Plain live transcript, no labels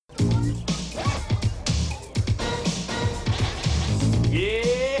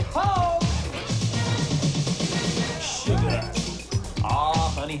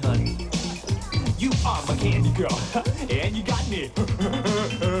girl, and you got me.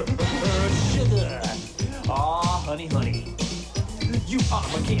 Sugar. Aw, honey, honey. You are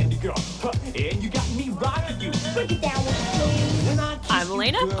my candy girl, and you got me rocking you. Break it down with me. I'm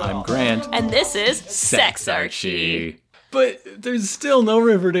Elena. I'm Grant. And this is Sex Archie. But there's still no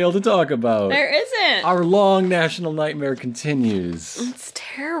Riverdale to talk about. There isn't. Our long national nightmare continues. It's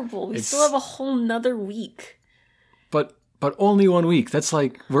terrible. We still have a whole nother week. But only 1 week. That's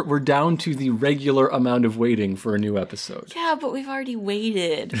like, we're down to the regular amount of waiting for a new episode. Yeah, but we've already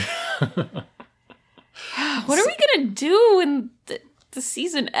waited. What are we going to do when the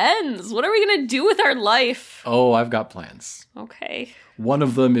season ends? What are we going to do with our life? Oh, I've got plans. Okay. One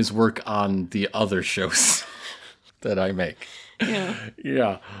of them is work on the other shows that I make. Yeah.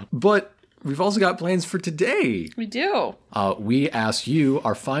 Yeah. But we've also got plans for today. We do. We asked you,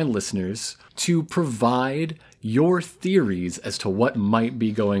 our fine listeners, to provide your theories as to what might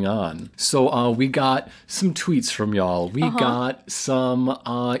be going on. So we got some tweets from y'all. We got some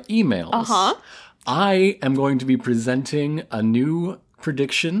emails. I am going to be presenting a new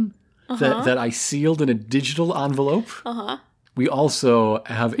prediction that I sealed in a digital envelope. We also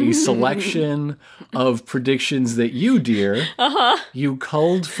have a selection of predictions that you, dear, you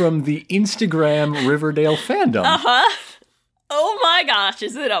culled from the Instagram Riverdale fandom. Oh my gosh,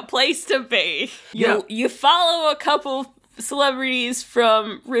 is it a place to be? You follow a couple celebrities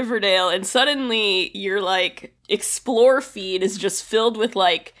from Riverdale and suddenly your like explore feed is just filled with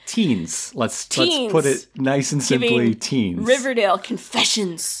like teens. Let's put it nice and simply, teens. Riverdale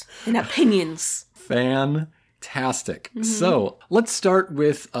confessions and opinions. Fantastic. So let's start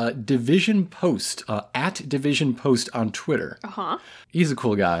with Division Post, at Division Post on Twitter. He's a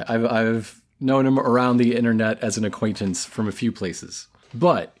cool guy. I've known him around the internet as an acquaintance from a few places.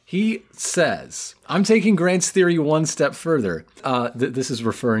 But he says, I'm taking Grant's theory one step further. This is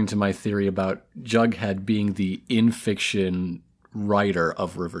referring to my theory about Jughead being the in-fiction writer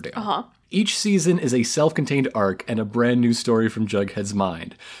of Riverdale. Each season is a self-contained arc and a brand new story from Jughead's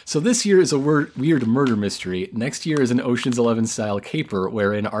mind. So this year is a weird murder mystery. Next year is an Ocean's 11-style caper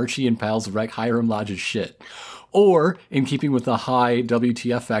wherein Archie and pals wreck Hiram Lodge's shit. Or, in keeping with the high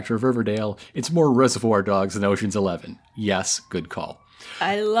WTF factor of Riverdale, it's more Reservoir Dogs than Ocean's 11. Yes, good call.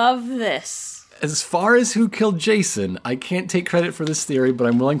 I love this. As far as who killed Jason, I can't take credit for this theory, but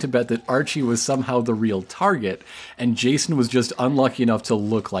I'm willing to bet that Archie was somehow the real target, and Jason was just unlucky enough to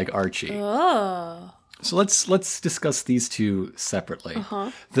look like Archie. Oh. So let's discuss these two separately.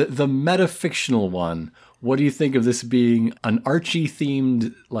 The metafictional one, what do you think of this being an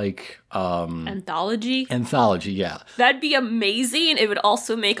Archie-themed, like... Anthology? Anthology, yeah. That'd be amazing. It would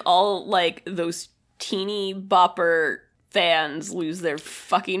also make all, like, those teeny bopper fans lose their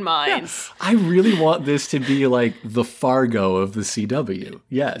fucking minds. Yeah. I really want this to be like the Fargo of the CW.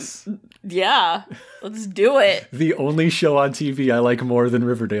 Yes. Yeah. Let's do it. The only show on TV I like more than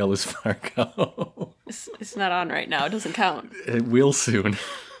Riverdale is Fargo. It's not on right now. It doesn't count. It will soon.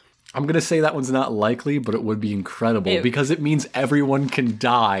 I'm going to say that one's not likely, but it would be incredible because it means everyone can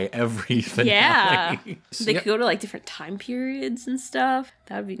die every finale. Yeah. They could go to like different time periods and stuff.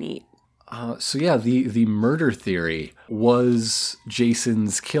 That would be neat. The murder theory was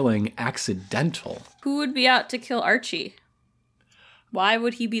Jason's killing accidental. Who would be out to kill Archie? Why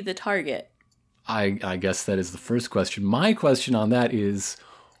would he be the target? I guess that is the first question. My question on that is,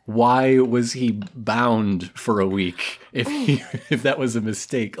 why was he bound for a week if that was a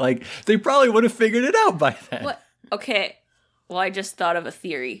mistake? Like, they probably would have figured it out by then. What? Okay. Well, I just thought of a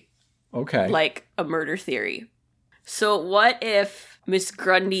theory. Okay. Like a murder theory. So what if Miss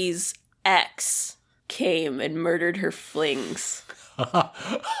Grundy's ex came and murdered her flings?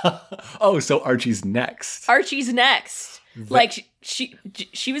 Oh, so Archie's next. Archie's next. Like she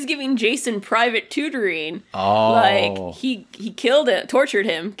was giving Jason private tutoring. Oh. Like he killed him, tortured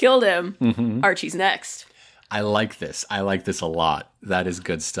him, killed him. Archie's next. I like this. I like this a lot. That is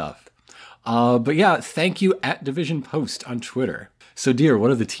good stuff. But yeah, thank you at Division Post on Twitter. So, dear, what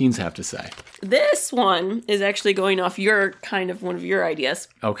do the teens have to say? This one is actually going off one of your ideas.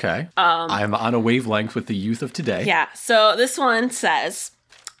 Okay. I'm on a wavelength with the youth of today. Yeah. So this one says,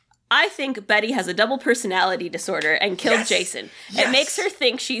 I think Betty has a double personality disorder and killed Jason. It makes her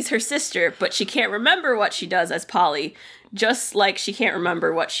think she's her sister, but she can't remember what she does as Polly. Just like she can't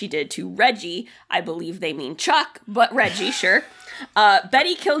remember what she did to Reggie. I believe they mean Chuck, but Reggie, sure.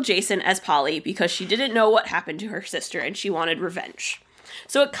 Betty killed Jason as Polly because she didn't know what happened to her sister and she wanted revenge.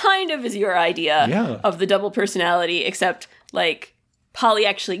 So it kind of is your idea of the double personality, except, like, Polly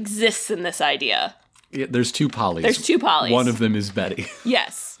actually exists in this idea. Yeah, there's two Pollys. There's two Pollys. One of them is Betty.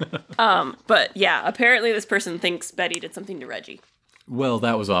 Yes. But yeah, apparently this person thinks Betty did something to Reggie. Well,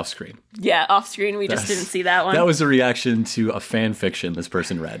 that was off screen. Yeah, off screen. We just didn't see that one. That was a reaction to a fan fiction this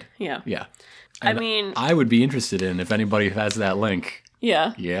person read. Yeah. Yeah. I mean, I would be interested in if anybody has that link.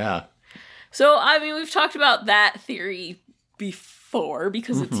 Yeah. Yeah. So, I mean, we've talked about that theory before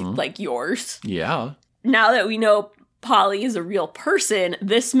because it's like yours. Yeah. Now that we know Polly is a real person,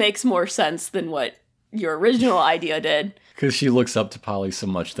 this makes more sense than what your original idea did. Because she looks up to Polly so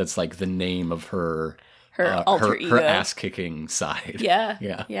much. That's like the name of her alter ego. Her ass-kicking side. Yeah.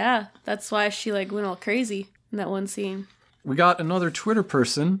 Yeah. Yeah. That's why she like went all crazy in that one scene. We got another Twitter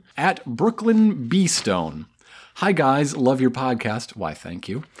person at Brooklyn Beestone. Hi guys, love your podcast. Why, thank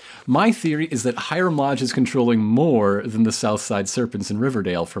you. My theory is that Hiram Lodge is controlling more than the Southside Serpents in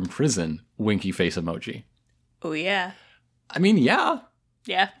Riverdale from prison. Winky face emoji. Oh, yeah. I mean, yeah.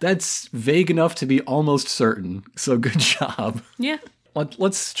 Yeah. That's vague enough to be almost certain, so good job. Yeah.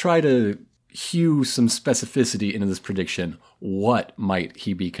 Let's try to hew some specificity into this prediction. What might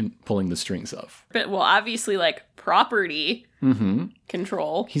he be pulling the strings of? But, well, obviously, like, property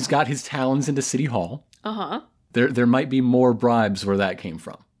control. He's got his talons into City Hall. Uh-huh. There might be more bribes where that came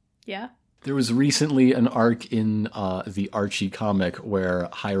from. Yeah. There was recently an arc in the Archie comic where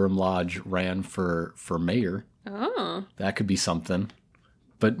Hiram Lodge ran for mayor. Oh. That could be something.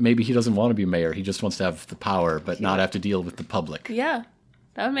 But maybe he doesn't want to be mayor. He just wants to have the power, but not have to deal with the public. Yeah.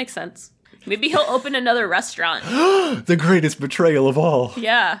 That would make sense. Maybe he'll open another restaurant. The greatest betrayal of all.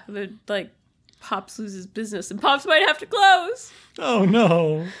 Yeah. Like, Pops loses business and Pops might have to close. Oh,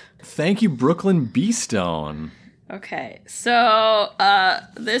 no. Thank you, Brooklyn Beestone. Okay, so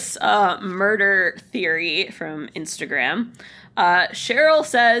this murder theory from Instagram. Cheryl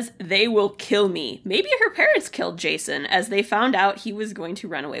says, they will kill me. Maybe her parents killed Jason as they found out he was going to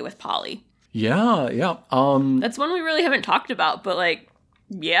run away with Polly. Yeah. That's one we really haven't talked about, but like,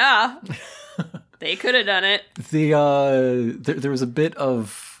 yeah, they could have done it. There was a bit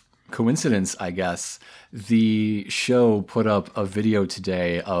of coincidence, I guess. The show put up a video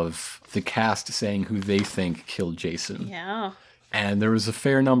today of the cast saying who they think killed Jason. Yeah. And there was a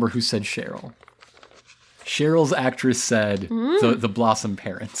fair number who said Cheryl. Cheryl's actress said the Blossom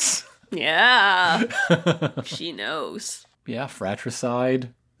parents. Yeah. She knows. Yeah,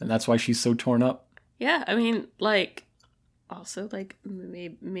 fratricide. And that's why she's so torn up. Yeah, I mean, like, also, like,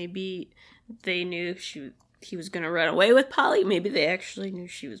 maybe they knew he was going to run away with Polly. Maybe they actually knew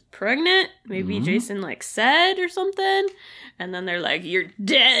she was pregnant. Maybe Jason, like, said or something. And then they're like, you're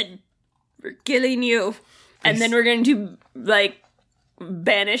dead. We're killing you. And then we're going to, like,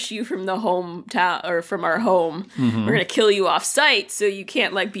 banish you from the hometown, or from our home. We're going to kill you off site so you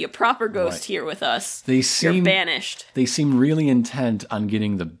can't, like, be a proper ghost here with us. You're banished. They seem really intent on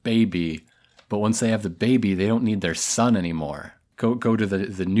getting the baby. But once they have the baby, they don't need their son anymore. Go to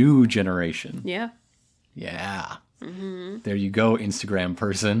the new generation. Yeah. Yeah. There you go, Instagram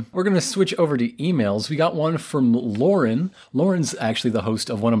person. We're going to switch over to emails. We got one from Lauren. Lauren's actually the host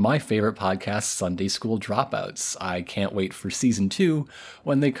of one of my favorite podcasts, Sunday School Dropouts. I can't wait for season 2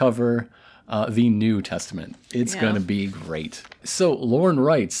 when they cover the New Testament. It's going to be great. So Lauren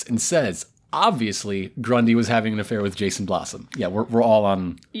writes and says, obviously, Grundy was having an affair with Jason Blossom. Yeah, we're all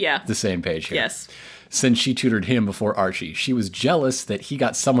on the same page here. Yes. Since she tutored him before Archie. She was jealous that he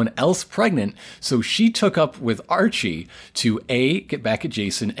got someone else pregnant, so she took up with Archie to A, get back at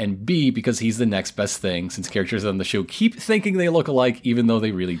Jason, and B, because he's the next best thing, since characters on the show keep thinking they look alike, even though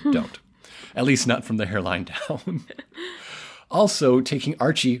they really don't. At least not from the hairline down. Also, taking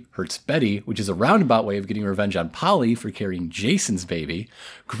Archie hurts Betty, which is a roundabout way of getting revenge on Polly for carrying Jason's baby.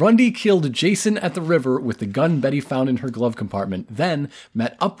 Grundy killed Jason at the river with the gun Betty found in her glove compartment, then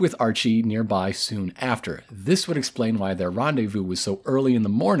met up with Archie nearby soon after. This would explain why their rendezvous was so early in the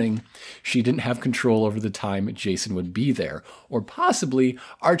morning. She didn't have control over the time Jason would be there. Or possibly,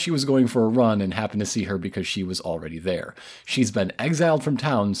 Archie was going for a run and happened to see her because she was already there. She's been exiled from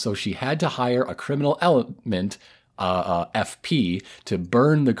town, so she had to hire a criminal element, FP, to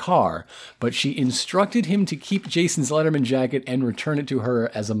burn the car, but she instructed him to keep Jason's Letterman jacket and return it to her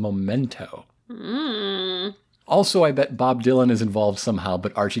as a memento. Also, I bet Bob Dylan is involved somehow,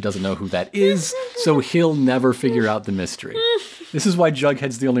 but Archie doesn't know who that is, so he'll never figure out the mystery. This is why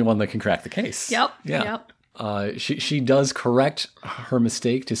Jughead's the only one that can crack the case. Yep. Yeah. Yep. She does correct her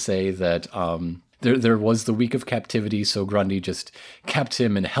mistake to say that there was the week of captivity, so Grundy just kept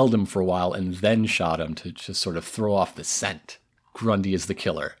him and held him for a while and then shot him to just sort of throw off the scent. Grundy is the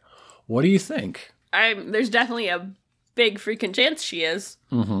killer. What do you think? There's definitely a big freaking chance she is.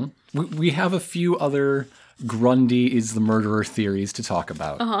 We have a few other Grundy is the murderer theories to talk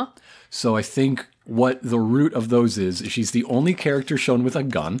about. So I think what the root of those is she's the only character shown with a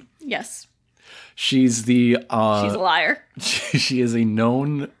gun. Yes. She's the She's a liar. she is a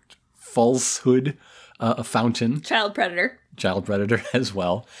known falsehood fountain. Child predator As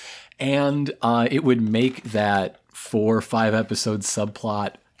well. And it would make that 4 or 5 episode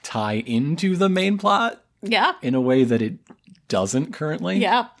subplot tie into the main plot Yeah. in a way that it doesn't currently.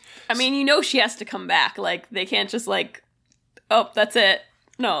 Yeah. I mean, you know she has to come back. Like, they can't just like, oh, that's it.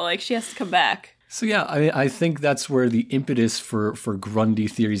 No, like, she has to come back. So yeah, I think that's where the impetus for Grundy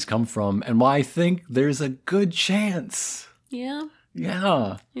theories come from, and why I think there's a good chance. Yeah.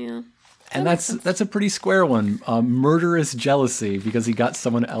 Yeah. Yeah. And that's a pretty square one. Murderous jealousy because he got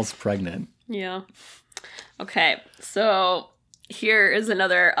someone else pregnant. Yeah. Okay, so here is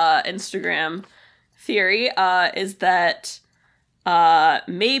another Instagram theory, is that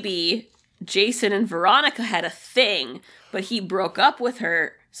maybe Jason and Veronica had a thing, but he broke up with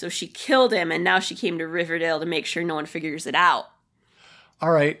her, so she killed him, and now she came to Riverdale to make sure no one figures it out.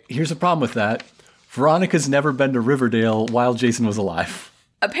 All right, here's a problem with that. Veronica's never been to Riverdale while Jason was alive.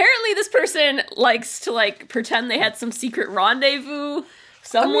 Apparently this person likes to, like, pretend they had some secret rendezvous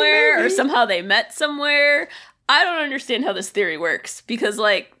somewhere, or somehow they met somewhere. I don't understand how this theory works, because,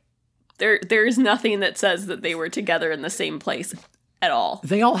 like, there's nothing that says that they were together in the same place at all.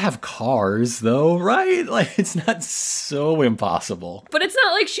 They all have cars, though, right? Like, it's not so impossible. But it's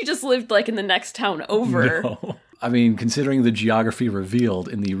not like she just lived, like, in the next town over. No. I mean, considering the geography revealed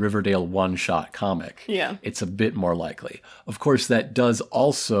in the Riverdale one-shot comic, Yeah. it's a bit more likely. Of course, that does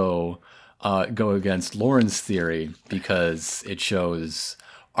also go against Lauren's theory, because it shows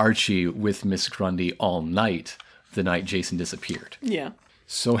Archie with Miss Grundy all night the night Jason disappeared. Yeah.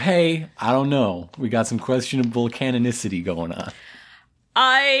 So, hey, I don't know. We got some questionable canonicity going on.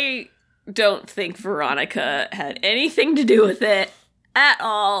 I don't think Veronica had anything to do with it at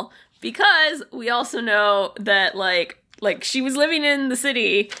all, because we also know that, like she was living in the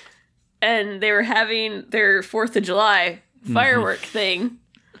city and they were having their 4th of July firework thing,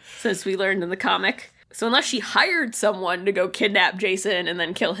 since we learned in the comic. So unless she hired someone to go kidnap Jason and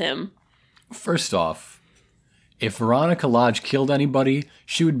then kill him. First off, if Veronica Lodge killed anybody,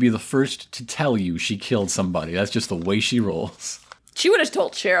 she would be the first to tell you she killed somebody. That's just the way she rolls. She would have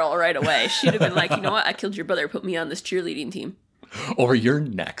told Cheryl right away. She'd have been like, you know what? I killed your brother. Put me on this cheerleading team. Or you're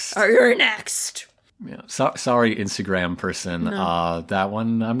next. Or you're next. Yeah. Sorry, Instagram person. That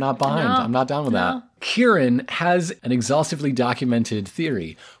one, I'm not behind. No. I'm not down with that. Kieran has an exhaustively documented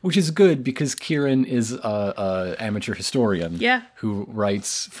theory, which is good because Kieran is a amateur historian. Yeah. Who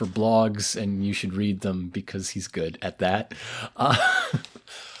writes for blogs, and you should read them because he's good at that.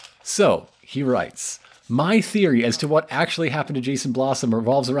 So he writes, my theory as to what actually happened to Jason Blossom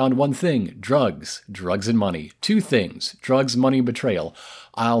revolves around one thing: drugs. Drugs and money. 2 things: drugs, money, betrayal.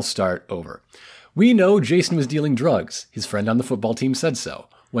 I'll start over. We know Jason was dealing drugs. His friend on the football team said so.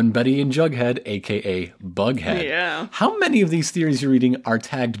 When Betty and Jughead, a.k.a. Bughead. Yeah. How many of these theories you're reading are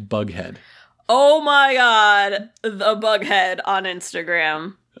tagged Bughead? Oh my god, the Bughead on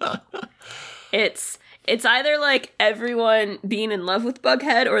Instagram. It's either, like, everyone being in love with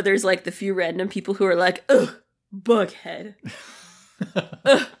Bughead, or there's, like, the few random people who are like, ugh, Bughead.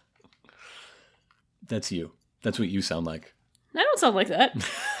 Ugh. That's you. That's what you sound like. I don't sound like that.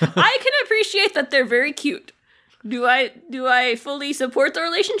 I can appreciate that they're very cute. Do I fully support the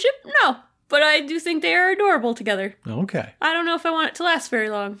relationship? No. But I do think they are adorable together. Okay. I don't know if I want it to last very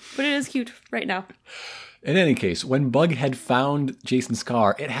long, but it is cute right now. In any case, when Bughead found Jason's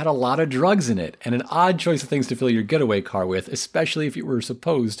car, it had a lot of drugs in it, and an odd choice of things to fill your getaway car with, especially if you were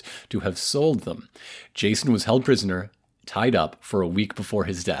supposed to have sold them. Jason was held prisoner, tied up, for a week before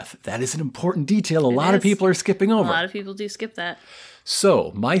his death. That is an important detail a lot of people are skipping over. A lot of people do skip that.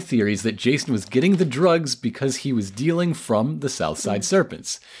 So, my theory is that Jason was getting the drugs because he was dealing from the Southside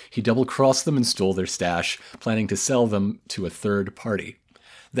Serpents. He double-crossed them and stole their stash, planning to sell them to a third party.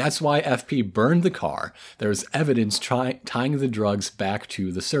 That's why FP burned the car. There was evidence tying the drugs back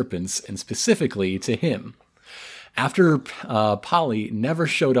to the Serpents, and specifically to him. After Polly never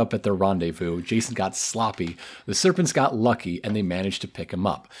showed up at their rendezvous, Jason got sloppy. The Serpents got lucky, and they managed to pick him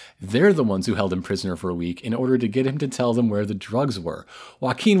up. They're the ones who held him prisoner for a week in order to get him to tell them where the drugs were.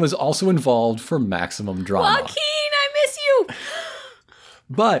 Joaquin was also involved for maximum drama. Joaquin, I miss you!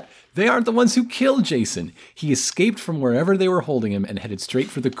 But they aren't the ones who killed Jason. He escaped from wherever they were holding him and headed straight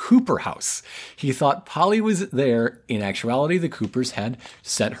for the Cooper house. He thought Polly was there. In actuality, the Coopers had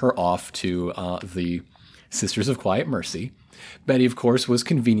sent her off to the Sisters of Quiet Mercy. Betty, of course, was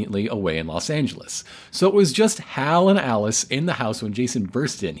conveniently away in Los Angeles. So it was just Hal and Alice in the house when Jason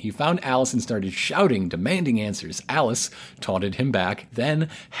burst in. He found Alice and started shouting, demanding answers. Alice taunted him back. Then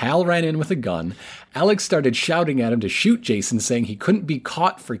Hal ran in with a gun. Alex started shouting at him to shoot Jason, saying he couldn't be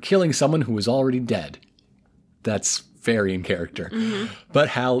caught for killing someone who was already dead. That's very in character. But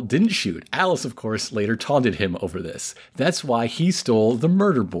Hal didn't shoot. Alice, of course, later taunted him over this. That's why he stole the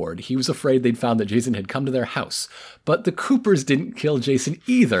murder board. He was afraid they'd found that Jason had come to their house. But the Coopers didn't kill Jason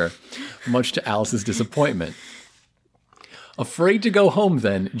either, much to Alice's disappointment. Afraid to go home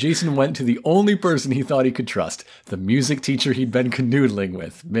then, Jason went to the only person he thought he could trust, the music teacher he'd been canoodling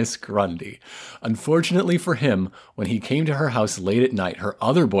with, Miss Grundy. Unfortunately for him, when he came to her house late at night, her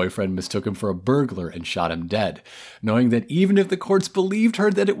other boyfriend mistook him for a burglar and shot him dead. Knowing that even if the courts believed her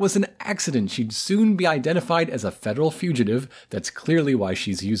that it was an accident, she'd soon be identified as a federal fugitive, that's clearly why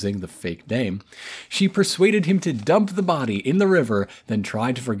she's using the fake name, she persuaded him to dump the body in the river, then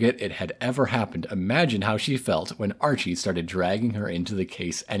tried to forget it had ever happened. Imagine how she felt when Archie started dragging her into the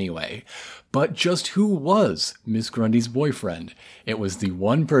case anyway. But just who was Miss Grundy's boyfriend? It was the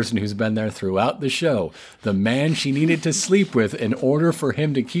one person who's been there throughout the show, the man she needed to sleep with in order for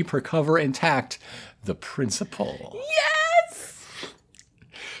him to keep her cover intact, the principal. Yes!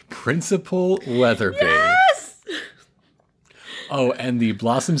 Principal Weatherby. Yes! Oh, and the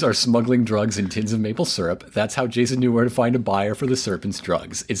Blossoms are smuggling drugs in tins of maple syrup. That's how Jason knew where to find a buyer for the Serpent's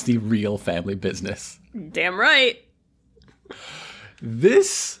drugs. It's the real family business. Damn right.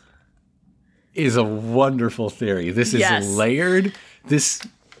 This is a wonderful theory. This is layered.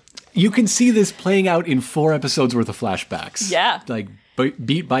 You can see this playing out in 4 episodes worth of flashbacks. Yeah. Like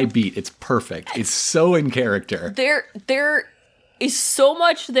beat by beat. It's perfect. It's so in character. There is so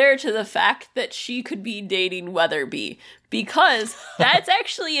much there to the fact that she could be dating Weatherby, because that's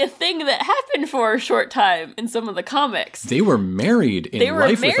actually a thing that happened for a short time in some of the comics. They were married in life with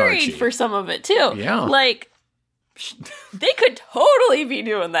Archie. They were married for some of it too. Yeah. Like, they could totally be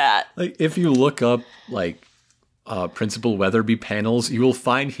doing that. Like, if you look up, like, Principal Weatherby panels, you will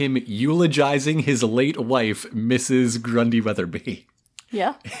find him eulogizing his late wife, Mrs. Grundy Weatherby.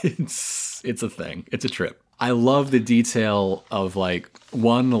 Yeah. It's a thing. It's a trip. I love the detail of, like,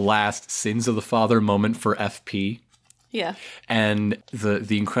 one last Sins of the Father moment for FP. Yeah. And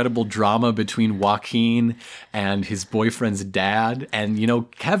the incredible drama between Joaquin and his boyfriend's dad. And, you know,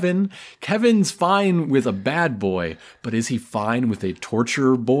 Kevin's fine with a bad boy, but is he fine with a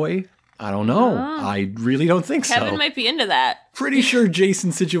torture boy? I don't know. I really don't think so. Kevin might be into that. Pretty sure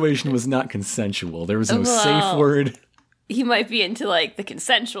Jason's situation was not consensual. There was no safe word. He might be into, like, the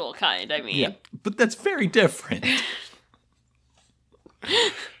consensual kind, I mean. Yeah, but that's very different.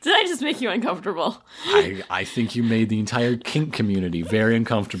 Did I just make you uncomfortable? I think you made the entire kink community very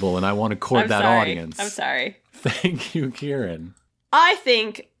uncomfortable, and I want to court that audience. I'm sorry. Thank you, Kieran. I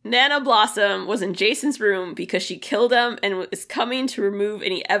think Nana Blossom was in Jason's room because she killed him and was coming to remove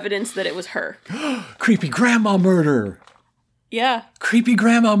any evidence that it was her. Creepy grandma murder. Yeah. Creepy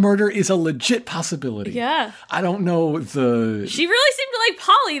grandma murder is a legit possibility. Yeah. I don't know the... She really seemed to like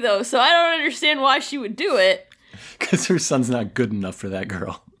Polly, though, so I don't understand why she would do it. Because her son's not good enough for that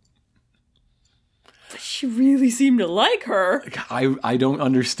girl. But she really seemed to like her. I don't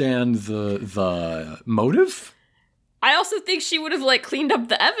understand the motive. I also think she would have, like, cleaned up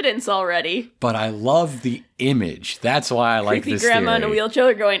the evidence already. But I love the image. That's why I like this theory. Creepy grandma in a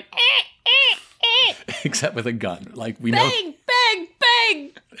wheelchair going, except with a gun. Like, we bang, know. Bang, bang,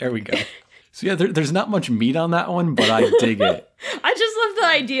 bang. There we go. So yeah, there's not much meat on that one, but I dig it. I just love the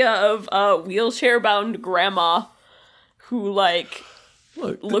idea of a wheelchair-bound grandma who, like,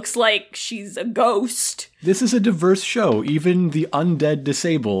 looks like she's a ghost. This is a diverse show. Even the undead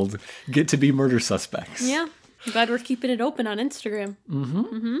disabled get to be murder suspects. Yeah. I'm glad we're keeping it open on Instagram. Mm-hmm.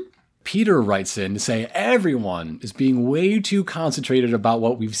 Mm-hmm. Peter writes in to say everyone is being way too concentrated about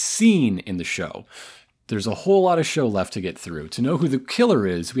what we've seen in the show. There's a whole lot of show left to get through. To know who the killer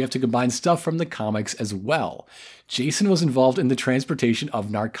is, we have to combine stuff from the comics as well. Jason was involved in the transportation of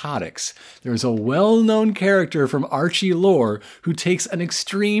narcotics. There's a well-known character from Archie lore who takes an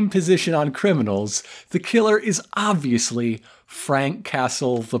extreme position on criminals. The killer is obviously Frank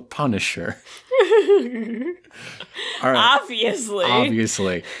Castle the Punisher. All right.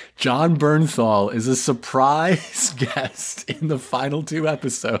 Obviously. John Bernthal is a surprise guest in the final 2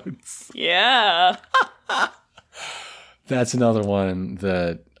 episodes. Yeah. That's another one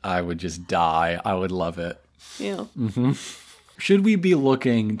that I would just die. I would love it. Yeah. Mm-hmm. Should we be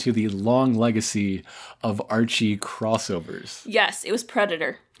looking to the long legacy of Archie crossovers? Yes, it was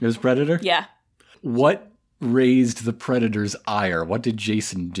Predator. It was Predator? Yeah. What raised the Predator's ire? What did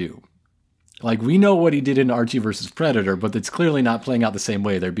Jason do? Like, we know what he did in Archie versus Predator, but it's clearly not playing out the same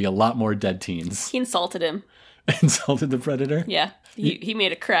way. There'd be a lot more dead teens. He insulted him. Insulted the Predator? Yeah. He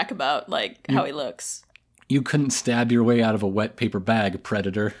made a crack about, like, how he looks. You couldn't stab your way out of a wet paper bag,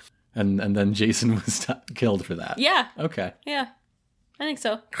 Predator. And then Jason was killed for that. Yeah. Okay. Yeah. I think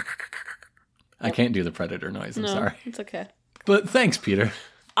so. I can't do the Predator noise. I'm sorry. It's okay. But thanks, Peter.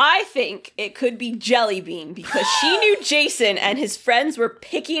 I think it could be Jellybean because she knew Jason and his friends were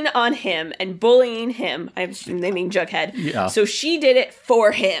picking on him and bullying him. I'm naming Jughead. Yeah. So she did it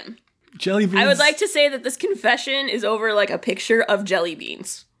for him. Jelly beans. I would like to say that this confession is over like a picture of jelly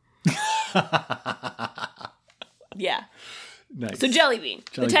beans. Yeah. Nice. So Jellybean,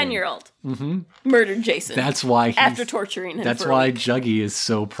 the 10-year-old, murdered Jason. That's why after torturing him. That's for a why week. Juggy is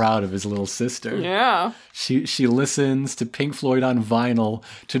so proud of his little sister. Yeah. She listens to Pink Floyd on vinyl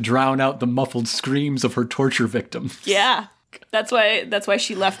to drown out the muffled screams of her torture victims. Yeah. That's why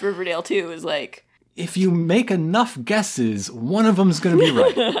she left Riverdale too. Is like, if you make enough guesses, one of them's going to be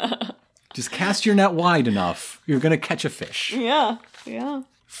right. Just cast your net wide enough, you're going to catch a fish. yeah.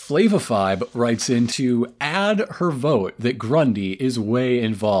 Flavafibe writes in to add her vote that Grundy is way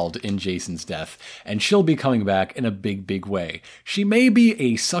involved in Jason's death, and she'll be coming back in a big, big way. She may be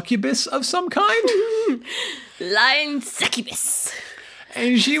a succubus of some kind. Lion succubus.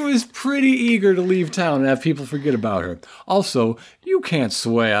 And she was pretty eager to leave town and have people forget about her. Also, you can't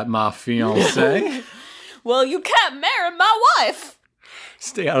sway at my fiancé. Well, you can't marry my wife.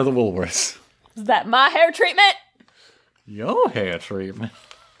 Stay out of the Woolworths. Is that my hair treatment? Your hair treatment.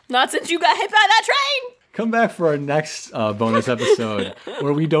 Not since you got hit by that train. Come back for our next bonus episode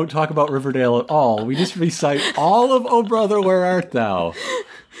where we don't talk about Riverdale at all. We just recite all of Oh Brother, Where Art Thou?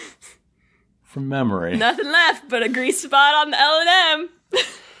 From memory. Nothing left but a grease spot on the L&M.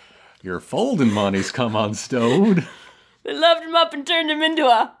 Your folding money's come unstowed. They loved him up and turned him into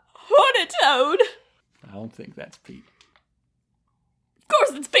a horny toad. I don't think that's Pete. Of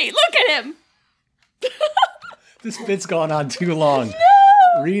course it's Pete. Look at him. This bit's gone on too long. No!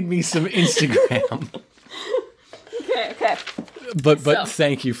 Read me some Instagram. Okay. But So.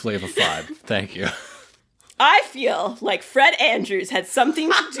 thank you, Flava5. Thank you. I feel like Fred Andrews had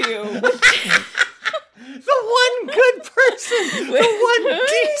something to do with The one good person. The one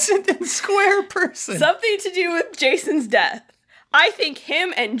decent and square person. something to do with Jason's death. I think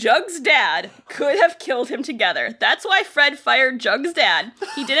him and Jug's dad could have killed him together. That's why Fred fired Jug's dad.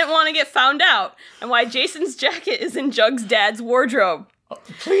 He didn't want to get found out, and why Jason's jacket is in Jug's dad's wardrobe.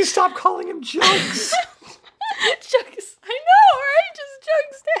 Please stop calling him Jugs. Jug's, I know, right? Just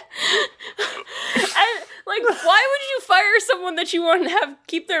Jug's dad. And, like, why would you fire someone that you want to have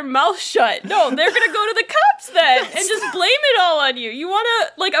keep their mouth shut? No, they're gonna go to the cops then and just blame it all on you. You want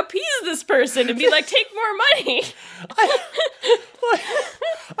to, like, appease this person and be like, take more money.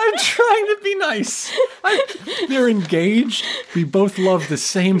 I'm trying to be nice. They're engaged. We both love the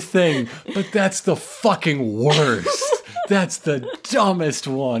same thing, but that's the fucking worst. That's the dumbest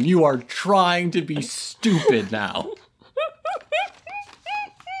one. You are trying to be stupid now.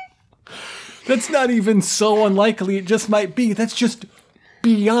 That's not even so unlikely. It just might be. That's just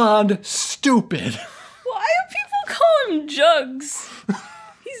beyond stupid. Why do people call him Jugs?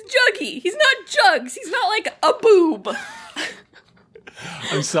 He's Juggy. He's not Jugs. He's not like a boob.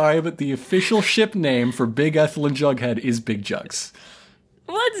 I'm sorry, but the official ship name for Big Ethel and Jughead is Big Jugs.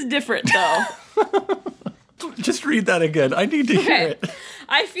 Well, that's different, though. Just read that again. I need to hear it.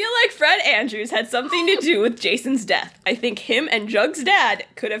 I feel like Fred Andrews had something to do with Jason's death. I think him and Jug's dad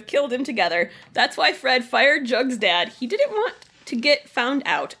could have killed him together. That's why Fred fired Jug's dad. He didn't want to get found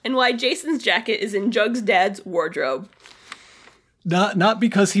out. And why Jason's jacket is in Jug's dad's wardrobe. Not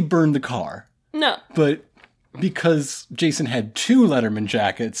because he burned the car, No. but because Jason had 2 Letterman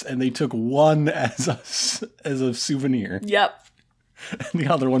jackets and they took one as a souvenir. Yep. And the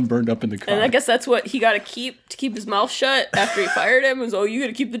other one burned up in the car. And I guess that's what he got to keep his mouth shut after he fired him. Was, oh, you got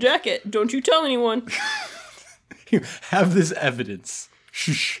to keep the jacket. Don't you tell anyone. You have this evidence.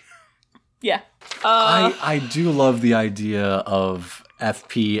 Shh. Yeah. I do love the idea of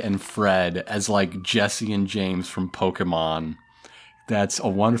FP and Fred as like Jesse and James from Pokemon. That's a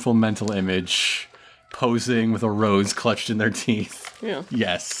wonderful mental image, posing with a rose clutched in their teeth. Yeah.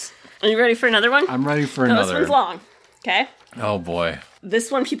 Yes. Are you ready for another one? I'm ready for No, another. this one's long. Okay. Oh boy.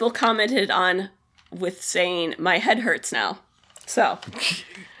 This one people commented on with saying, my head hurts now. So,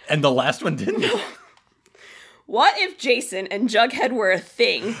 And the last one didn't? what if Jason and Jughead were a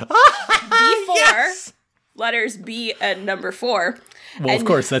thing? Before Yes! letters B and number 4. Well, And of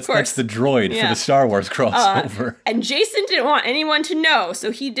course, that's the droid for Yeah. the Star Wars crossover. And Jason didn't want anyone to know,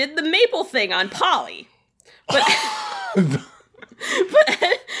 so he did the maple thing on Polly. But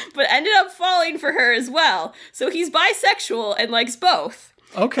but ended up falling falling for her as well. So he's bisexual and likes both.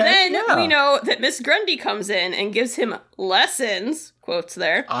 Okay. Then we know that Miss Grundy comes in and gives him lessons, quotes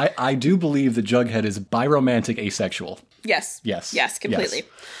there. I do believe that Jughead is biromantic asexual. Yes. Yes. Yes, completely. Yes.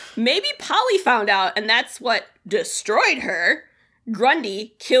 Maybe Polly found out, and that's what destroyed her.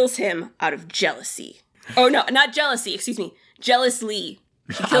 Grundy kills him out of jealousy. Oh, no, not jealousy. Excuse me. Jealously.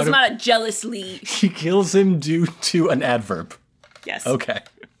 She kills him out of jealously. She kills him due to an adverb. Yes. Okay.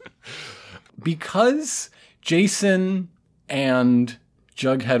 Because Jason and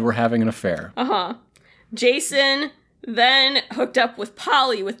Jughead were having an affair. Uh-huh. Jason then hooked up with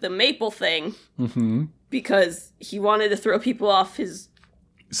Polly with the maple thing. Mm-hmm. Because he wanted to throw people off his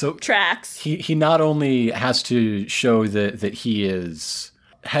tracks. He not only has to show that he is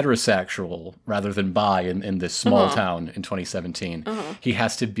heterosexual rather than bi in this small town in 2017. He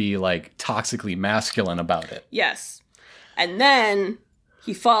has to be like toxically masculine about it. Yes. And then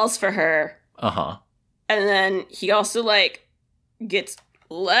he falls for her. And then he also like gets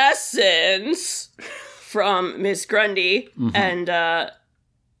lessons from Miss Grundy and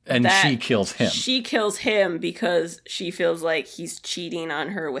she kills him. She kills him because she feels like he's cheating on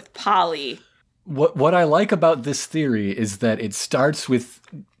her with Polly. What I like about this theory is that it starts with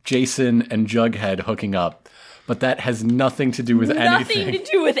Jason and Jughead hooking up, but that has nothing to do with anything. Nothing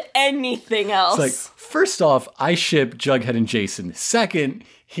to do with anything else. It's like, first off, I ship Jughead and Jason. Second,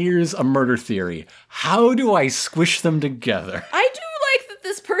 here's a murder theory. How do I squish them together? I do like that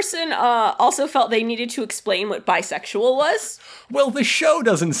this person also felt they needed to explain what bisexual was. Well, the show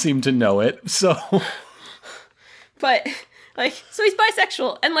doesn't seem to know it, so... But... Like, so he's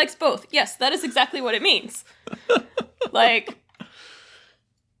bisexual and likes both. Yes, that is exactly what it means. Like,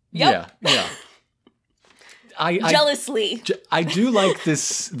 yep. Yeah. Jealously. I do like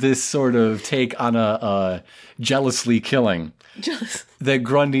this sort of take on a jealously killing. That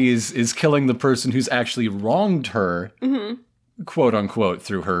Grundy is killing the person who's actually wronged her, quote unquote,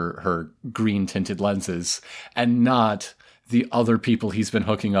 through her green tinted lenses, and not the other people he's been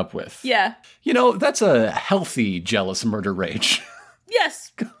hooking up with. Yeah. You know, that's a healthy jealous murder rage.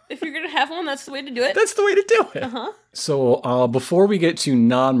 Yes. If you're going to have one, that's the way to do it. That's the way to do it. So before we get to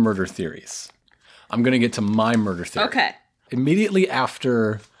non-murder theories, I'm going to get to my murder theory. Okay. Immediately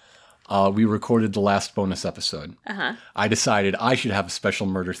after we recorded the last bonus episode, I decided I should have a special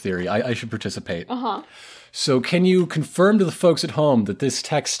murder theory. I should participate. So can you confirm to the folks at home that this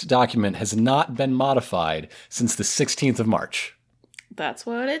text document has not been modified since the 16th of March? That's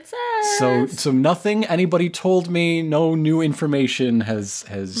what it says. So nothing anybody told me, no new information has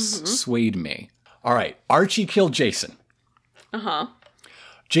swayed me. All right, Archie killed Jason.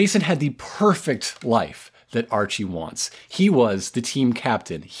 Jason had the perfect life that Archie wants. He was the team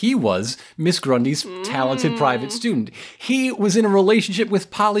captain. He was Miss Grundy's talented private student. He was in a relationship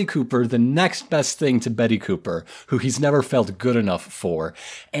with Polly Cooper, the next best thing to Betty Cooper, who he's never felt good enough for.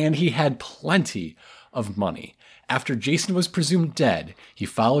 And he had plenty of money. After Jason was presumed dead, he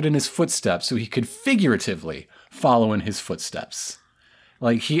followed in his footsteps so he could figuratively follow in his footsteps.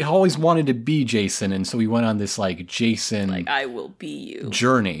 Like, he always wanted to be Jason, and so he went on this, like, Jason... Like, I will be you.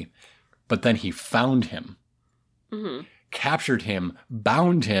 ...journey. But then he found him. Captured him,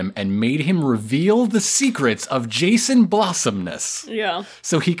 bound him, and made him reveal the secrets of Jason Blossomness. Yeah.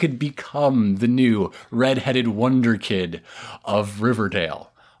 So he could become the new red-headed wonder kid of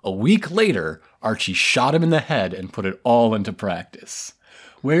Riverdale. A week later, Archie shot him in the head and put it all into practice.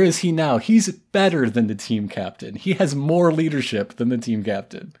 Where is he now? He's better than the team captain. He has more leadership than the team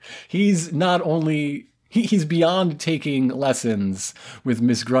captain. He's not only... He's beyond taking lessons with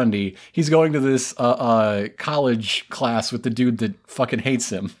Miss Grundy. He's going to this college class with the dude that fucking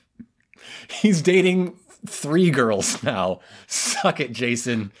hates him. He's dating 3 girls now. Suck it,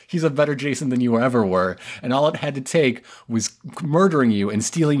 Jason. He's a better Jason than you ever were. And all it had to take was murdering you and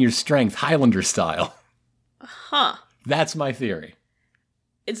stealing your strength, Highlander style. That's my theory.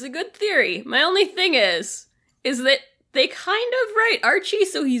 It's a good theory. My only thing is that they kind of write Archie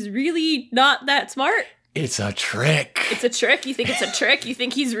so he's really not that smart. It's a trick. It's a trick? You think it's a trick? You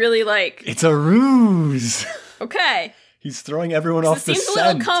think he's really like... It's a ruse. Okay. He's throwing everyone off the scent. It seems a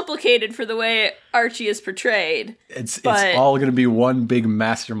little complicated for the way Archie is portrayed. It's all going to be one big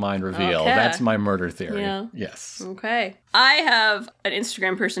mastermind reveal. Okay. That's my murder theory. Yeah. Yes. Okay. I have an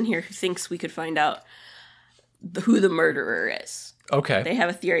Instagram person here who thinks we could find out who the murderer is. Okay. They have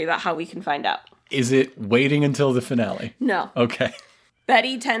a theory about how we can find out. Is it waiting until the finale? No. Okay.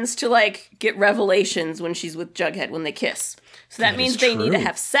 Betty tends to, like, get revelations when she's with Jughead when they kiss. So that means they need to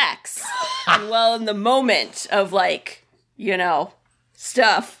have sex. And, well, in the moment of, like, you know,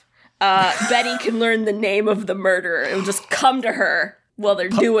 stuff, Betty can learn the name of the murderer. It will just come to her Well, they're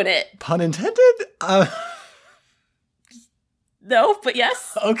doing it. Pun intended? No, but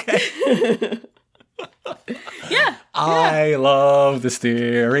yes. Okay. Yeah. I love this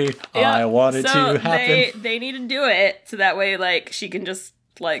theory. Yeah. I want it So to happen. They need to do it so that way, like, she can just,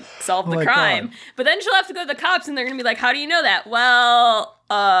 like, solve the my crime. God. But then she'll have to go to the cops and they're going to be like, how do you know that? Well,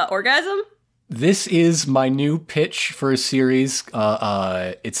 orgasm? This is my new pitch for a series.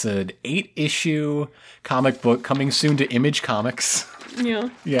 It's an 8-issue comic book coming soon to Image Comics. Yeah.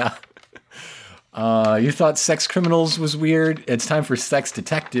 Yeah. You thought sex criminals was weird? It's time for sex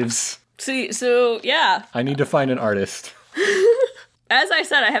detectives. See, so, yeah. I need to find an artist. As I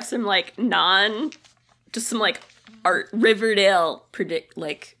said, I have some, like, just some, like, art Riverdale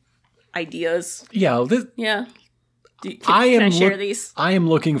ideas. Yeah, Yeah. Can I share these? I am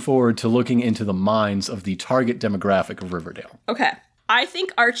looking forward to looking into the minds of the target demographic of Riverdale. Okay. I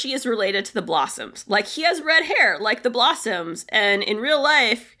think Archie is related to the Blossoms. Like, he has red hair, like the Blossoms, and in real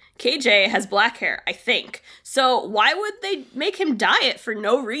life, KJ has black hair, I think. So why would they make him dye it for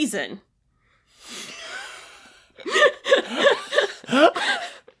no reason?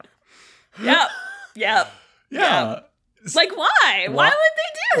 Yep. Yeah. Like, why? Why would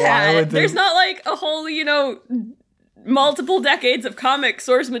they do that? There's not, like, a whole, multiple decades of comic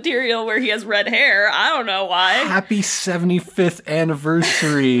source material where he has red hair. I don't know why. Happy 75th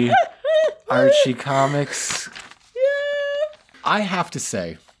anniversary, Archie Comics. Yeah. I have to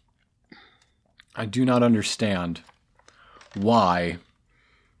say, I do not understand why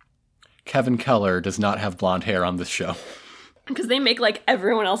Kevin Keller does not have blonde hair on this show. Because they make, like,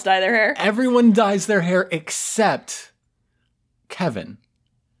 everyone else dye their hair. Everyone dyes their hair except Kevin.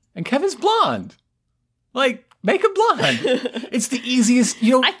 And Kevin's blonde. Like, make him blonde. It's the easiest, I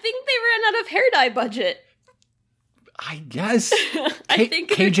think they ran out of hair dye budget. I guess. I think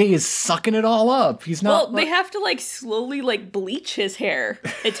KJ is sucking it all up. He's not. Well, they have to, like, slowly, like, bleach his hair.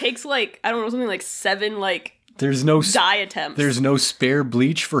 It takes, like, I don't know, something like 7, like, there's no dye attempts. There's no spare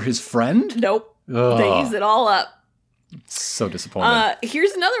bleach for his friend? Nope. Ugh. They use it all up. So disappointing.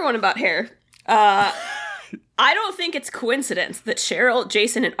 Here's another one about hair. I don't think it's coincidence that Cheryl,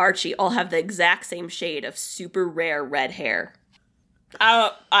 Jason, and Archie all have the exact same shade of super rare red hair.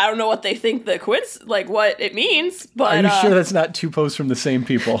 I don't know what they think what it means, but... Are you sure that's not 2 posts from the same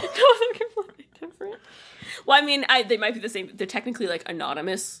people? No, they're completely different. Well, I mean, they might be the same. They're technically, like,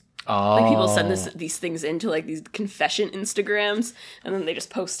 anonymous. Oh. Like, people send these things into, like, these confession Instagrams, and then they just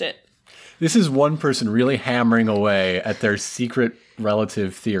post it. This is one person really hammering away at their secret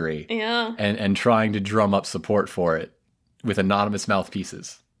relative theory. Yeah. And trying to drum up support for it with anonymous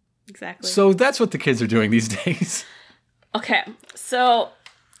mouthpieces. Exactly. So that's what the kids are doing these days. Okay, so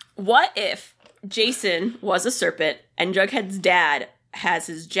what if Jason was a serpent and Jughead's dad has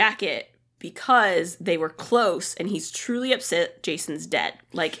his jacket because they were close and he's truly upset Jason's dead?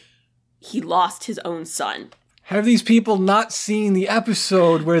 Like, he lost his own son. Have these people not seen the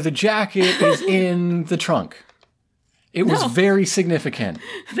episode where the jacket is in the trunk? It was very significant.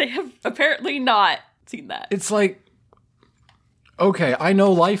 They have apparently not seen that. It's like, okay, I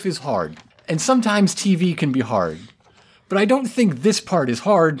know life is hard, and sometimes TV can be hard, but I don't think this part is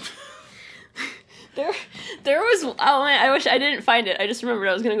hard. There was, oh man, I wish I didn't find it. I just remembered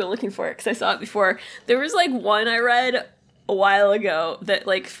I was going to go looking for it because I saw it before. There was, like, one I read a while ago that,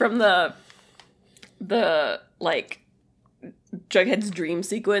 like, from the like, Jughead's dream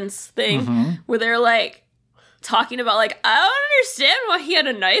sequence thing, where they're, like, talking about, like, I don't understand why he had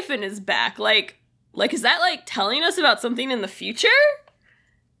a knife in his back. Like, is that, like, telling us about something in the future?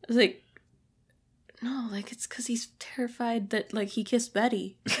 I was like, no, like, it's because he's terrified that, like, he kissed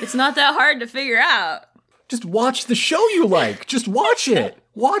Betty. It's not that hard to figure out. Just watch the show you like. Just watch it.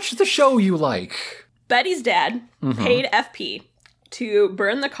 Watch the show you like. Betty's dad paid FP to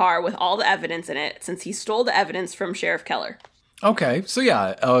burn the car with all the evidence in it since he stole the evidence from Sheriff Keller. Okay, so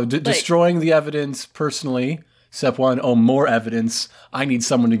yeah, destroying the evidence personally. Step 1, more evidence. I need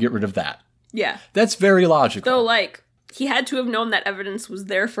someone to get rid of that. Yeah. That's very logical. So, like, he had to have known that evidence was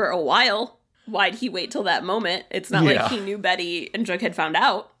there for a while. Why'd he wait till that moment? It's not like he knew Betty and Jughead found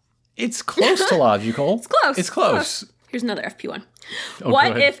out. It's close to logical. It's close. It's close. Here's another FP one.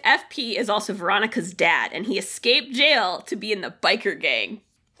 What if FP is also Veronica's dad and he escaped jail to be in the biker gang?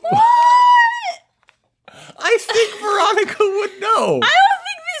 What? I think Veronica would know. I don't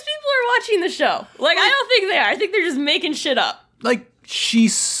think these people are watching the show. Like, I don't think they are. I think they're just making shit up. Like, she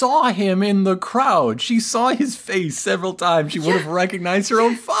saw him in the crowd. She saw his face several times. She would have recognized her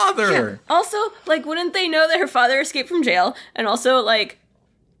own father. Yeah. Also, like, wouldn't they know that her father escaped from jail? And also, like,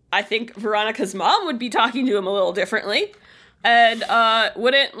 I think Veronica's mom would be talking to him a little differently. And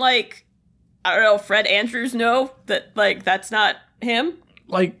wouldn't, like, I don't know, Fred Andrews know that, like, that's not him?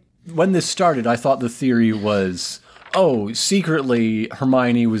 Like, when this started, I thought the theory was, oh, secretly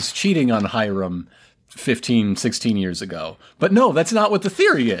Hermione was cheating on Hiram 15, 16 years ago. But no, that's not what the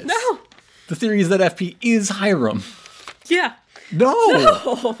theory is. No. The theory is that FP is Hiram. Yeah. No!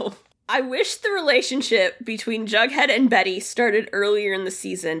 Oh. I wish the relationship between Jughead and Betty started earlier in the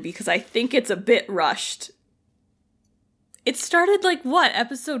season because I think it's a bit rushed. It started like what,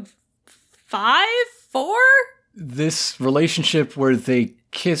 episode 5? 4? This relationship where they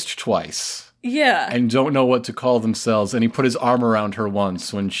kissed twice. Yeah. And don't know what to call themselves, and he put his arm around her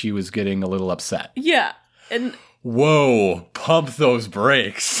once when she was getting a little upset. Yeah. And whoa, pump those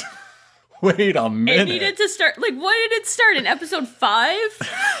brakes. Wait a minute. it needed to start, like, what did it start in episode 5?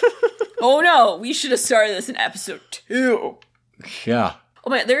 Oh no, we should have started this in episode 2. Yeah. Oh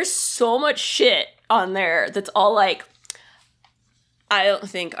man, there's so much shit on there that's all like, I don't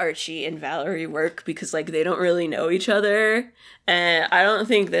think Archie and Valerie work because, like, they don't really know each other. And I don't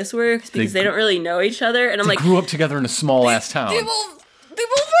think this works because they don't really know each other. And I'm They like, grew up together in a small-ass town. They've all fucking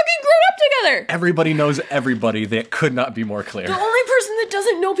grown up together. Everybody knows everybody. That could not be more clear. The only person that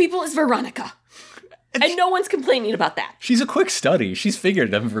doesn't know people is Veronica. And no one's complaining about that. She's a quick study. She's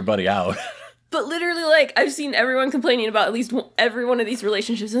figured everybody out. But literally, like, I've seen everyone complaining about at least every one of these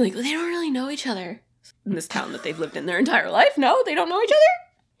relationships. They're like, they don't really know each other. In this town that they've lived in their entire life. No, they don't know each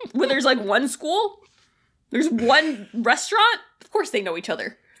other. Where there's like one school, there's one restaurant. Of course they know each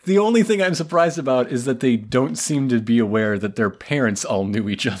other. The only thing I'm surprised about is that they don't seem to be aware that their parents all knew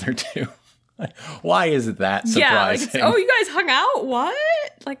each other too. Why is it that surprising? Yeah, like, oh, you guys hung out? What?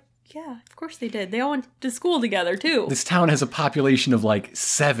 Like, yeah, of course they did. They all went to school together too. This town has a population of like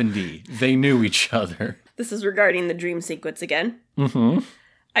 70. They knew each other. This is regarding the dream sequence again. Mm-hmm.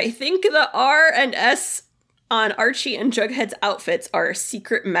 I think the R and S on Archie and Jughead's outfits are a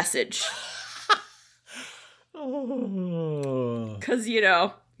secret message. Because, you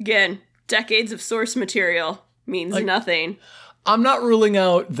know, again, decades of source material means nothing. I'm not ruling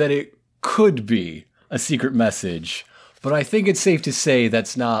out that it could be a secret message, but I think it's safe to say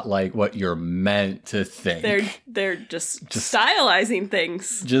that's not like what you're meant to think. They're just stylizing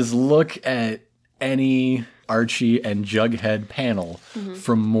things. Just look at any Archie and Jughead panel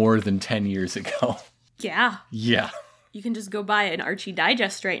from more than 10 years ago. Yeah. Yeah. You can just go buy an Archie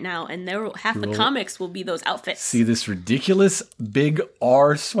Digest right now, and half the comics will be those outfits. See this ridiculous big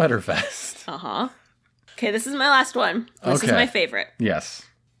R sweater vest. Uh-huh. Okay, this is my last one. This is my favorite. Yes.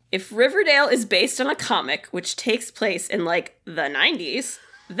 If Riverdale is based on a comic which takes place in, like, the 90s,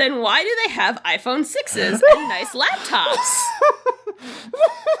 then why do they have iPhone 6s and nice laptops?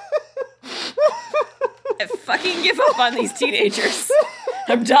 I fucking give up on these teenagers.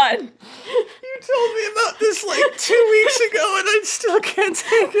 I'm done. You told me about this like 2 weeks ago and I still can't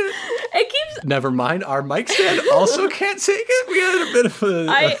take it. It keeps... Never mind, our mic stand also can't take it. We had a bit of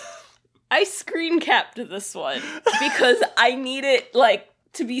a... I screen capped this one because I need it, like,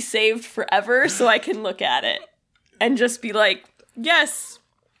 to be saved forever so I can look at it and just be like, yes,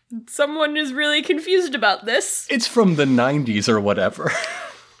 someone is really confused about this. It's from the 90s or whatever.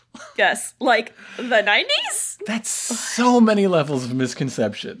 Yes, like the 90s? That's so many levels of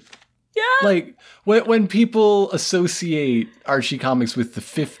misconception. Yeah. Like, when people associate Archie comics with the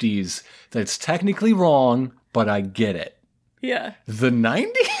 50s, that's technically wrong, but I get it. Yeah. The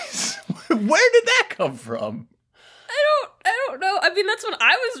 90s? Where did that come from? I don't know. I mean, that's when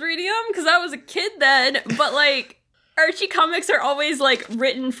I was reading them, because I was a kid then, but, like, Archie comics are always, like,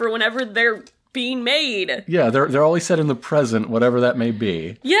 written for whenever they're being made. Yeah, they're always set in the present, whatever that may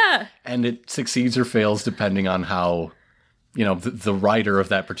be. Yeah. And it succeeds or fails depending on how, you know, the writer of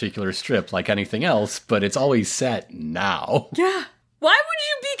that particular strip, like anything else, but it's always set now. Yeah. Why would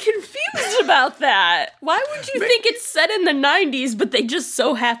you be confused about that? Why would you think it's set in the 90s, but they just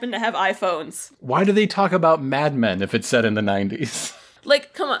so happen to have iPhones? Why do they talk about Mad Men if it's set in the 90s?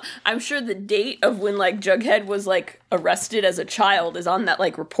 Like, come on. I'm sure the date of when, like, Jughead was, like, arrested as a child is on that,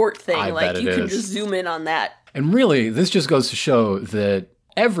 like, report thing. I like, bet you it can is. just zoom in on that. And really, this just goes to show that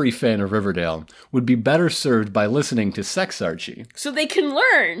every fan of Riverdale would be better served by listening to Sex Archie. So they can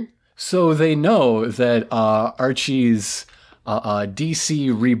learn. So they know that Archie's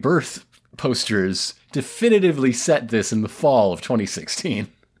DC Rebirth posters definitively set this in the fall of 2016.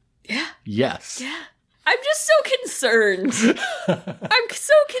 Yeah. Yes. Yeah. I'm just so concerned. I'm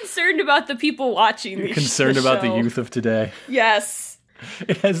so concerned about the people watching this. You're concerned about the show. youth of today. Yes.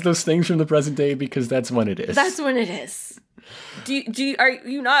 It has those things from the present day because that's when it is. That's when it is. Are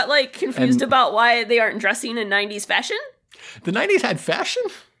you not, like, confused about why they aren't dressing in 90s fashion? The 90s had fashion?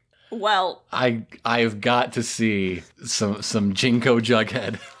 Well, I've got to see some Jinko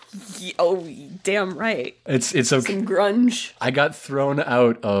Jughead. Oh, damn right. It's okay. Some grunge. I got thrown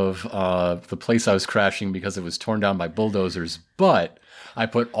out of the place I was crashing because it was torn down by bulldozers, but I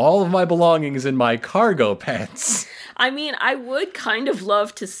put all of my belongings in my cargo pants. I mean, I would kind of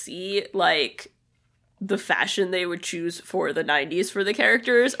love to see, like, the fashion they would choose for the 90s for the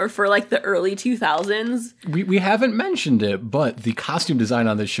characters, or for, like, the early 2000s. We haven't mentioned it, but the costume design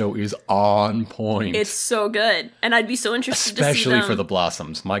on this show is on point. It's so good. And I'd be so interested to see Especially for the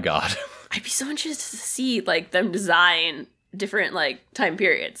Blossoms, my god. I'd be so interested to see, like, them design different, like, time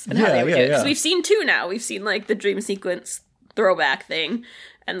periods and how they would do it. Because we've seen two now. We've seen, like, the dream sequence throwback thing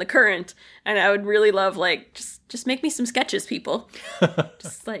and the current. And I would really love, like, just make me some sketches, people.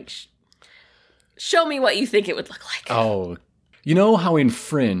 Just, like, show me what you think it would look like. Oh, you know how in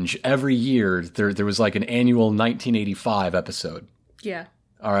Fringe, every year, there was, like, an annual 1985 episode? Yeah.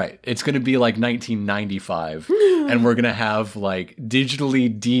 All right, it's going to be like 1995, and we're going to have, like,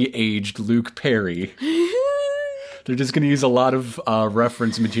 digitally de-aged Luke Perry. They're just going to use a lot of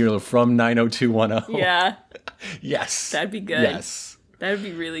reference material from 90210. Yeah. Yes. That'd be good. Yes. That'd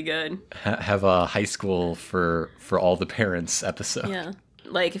be really good. Have a high school for all the parents episode. Yeah.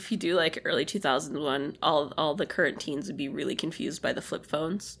 Like, if you do, like, early 2001, all the current teens would be really confused by the flip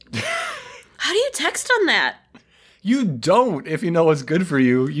phones. How do you text on that? You don't, if you know what's good for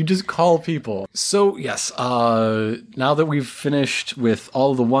you. You just call people. So, yes, now that we've finished with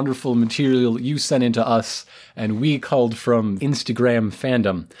all the wonderful material you sent into us and we culled from Instagram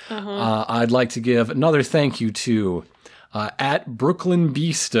fandom, I'd like to give another thank you to at Brooklyn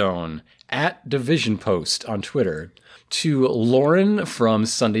B. Stone, at Division Post on Twitter, to Lauren from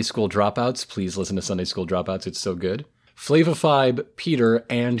Sunday School Dropouts. Please listen to Sunday School Dropouts. It's so good. Flavafibe, Peter,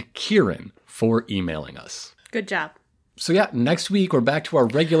 and Kieran for emailing us. Good job. So yeah, next week we're back to our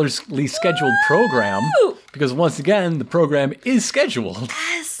regularly scheduled program. Because once again, the program is scheduled.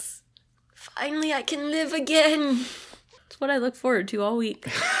 Yes! Finally, I can live again. It's what I look forward to all week.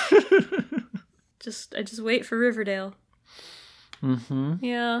 I just wait for Riverdale. Mm-hmm.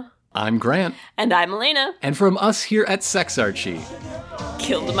 Yeah. I'm Grant. And I'm Elena. And from us here at Sex Archie.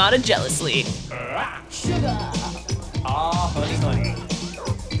 Killed them out of jealously. Sugar. Ah, honey, honey.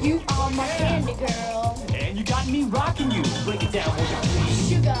 You are my candy girl. And you got me rocking you. Break it down, won't you please?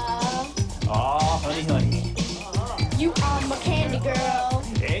 Sugar. Ah, honey, honey. You are my candy girl.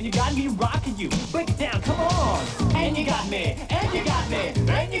 And you got me rocking you. Break it down, come on. And you got me. And you got